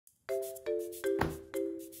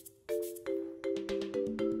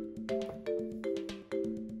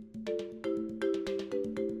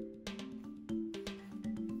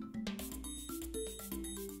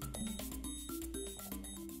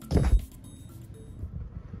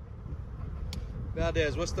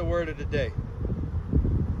Valdez, what's the word of the day?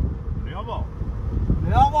 Neva.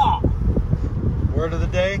 Neva. Word of the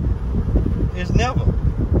day is Neva.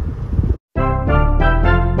 Gotta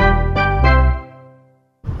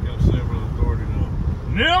say it with authority now.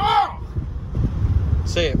 Neva!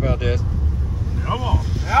 Say it, Valdez. Neva!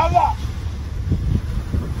 Neva.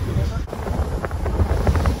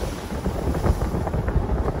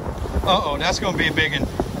 Uh-oh, that's gonna be a big one.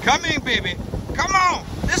 Come in, baby. Come on.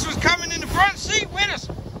 This was coming in the front seat with us.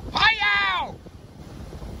 Hi-yow!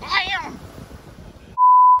 Bam!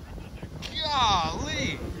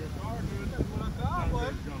 Golly.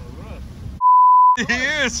 He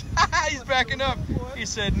is. He's backing up. He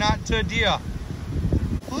said, not to dear.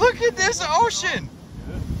 Look at this ocean.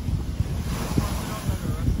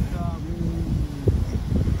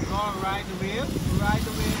 Ride the wheel. Ride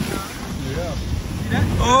the wheel.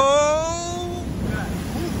 Yeah. Oh!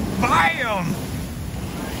 Bam!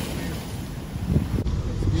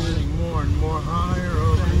 It's getting more and more higher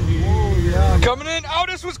over here. Oh, yeah. Coming in. Oh,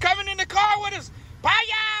 this was coming in the car with us.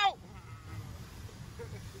 Hi-yow!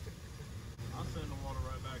 I'll send the water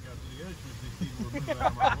right back out to the ocean if these people were moving out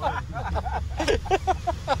of my way.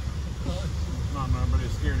 It's not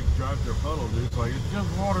nobody's scared to drive through a puddle, dude. It's like, it's just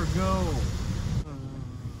water, go.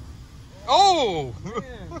 Oh!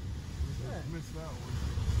 Missed that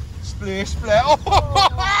one. Splish, splash. Oh!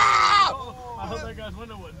 I hope that guy's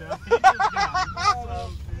window went down. He just got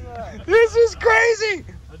This is crazy!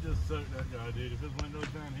 I just soaked that guy, dude. If his window's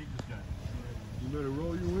down, he just got. You better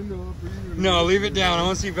roll your window up or you're gonna. No, leave it down. I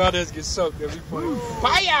want to see Valdez get soaked. That'd be funny.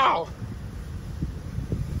 Hi-yow!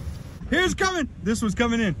 Here's coming. This was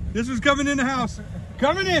coming in. This was coming in the house.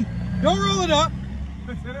 Coming in. Don't roll it up.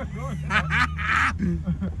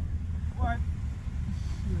 What?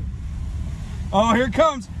 Oh, here it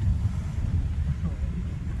comes.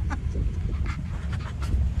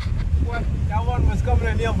 What? That one was coming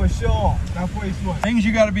in here for sure. That's what he was. Things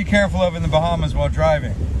you got to be careful of in the Bahamas while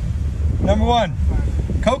driving. Number one,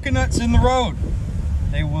 coconuts in the road.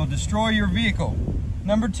 They will destroy your vehicle.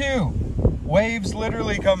 Number two, waves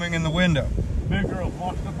literally coming in the window. Big girl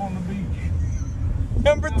washed up on the beach.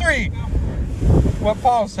 Number three, what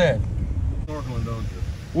Paul said. Snorkeling, don't you?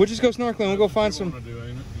 We'll just go snorkeling. We'll go find What some. you wanna do,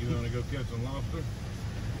 ain't it? You wanna go catch some lobster?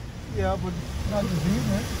 Yeah, but not this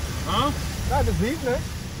evening. Huh? Not this evening.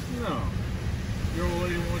 No. Your old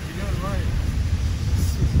lady wants you to go tonight.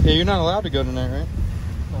 Yeah, you're not allowed to go tonight, right?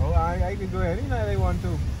 No, I can go any night I want to.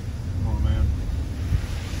 Come on, man.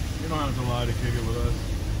 You don't have to lie to kick it with us.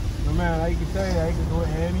 No, man, I can tell you, I can go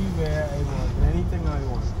anywhere I want. Anything I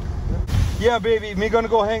want. Yeah, baby. Me gonna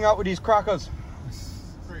go hang out with these crocos.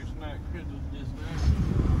 Great snack. Good to this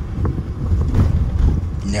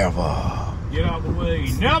Never. Get out of the way.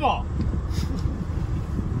 Never!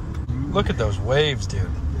 Look at those waves, dude.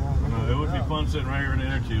 No, it would be fun sitting right here in the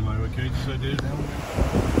inner tube, like what Casey said, dude.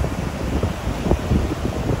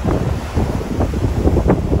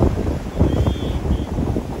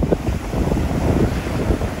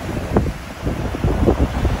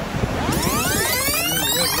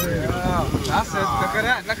 That's it. Look at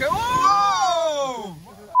that. Look at. Oh!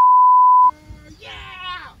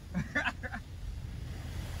 Yeah!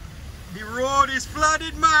 The road is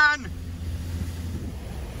flooded, man.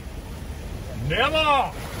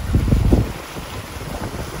 Never!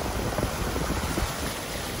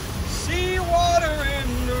 Sea water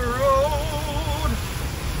in the road.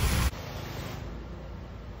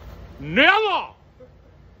 Never!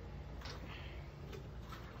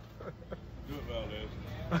 Do it, Valdez.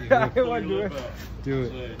 I don't want to do it. Do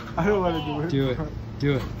it. I don't want to do it. Do it.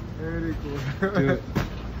 Do it. Very cool. Do it.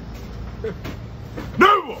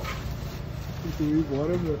 Never!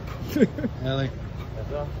 Ellie,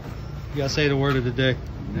 you gotta say the word of the day.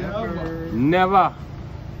 Never. Never!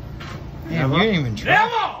 Damn, you didn't even try.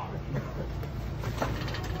 Never!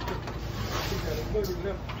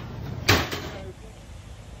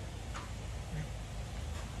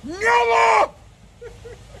 Never!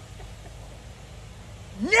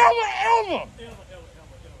 Never ever!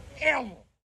 Ever.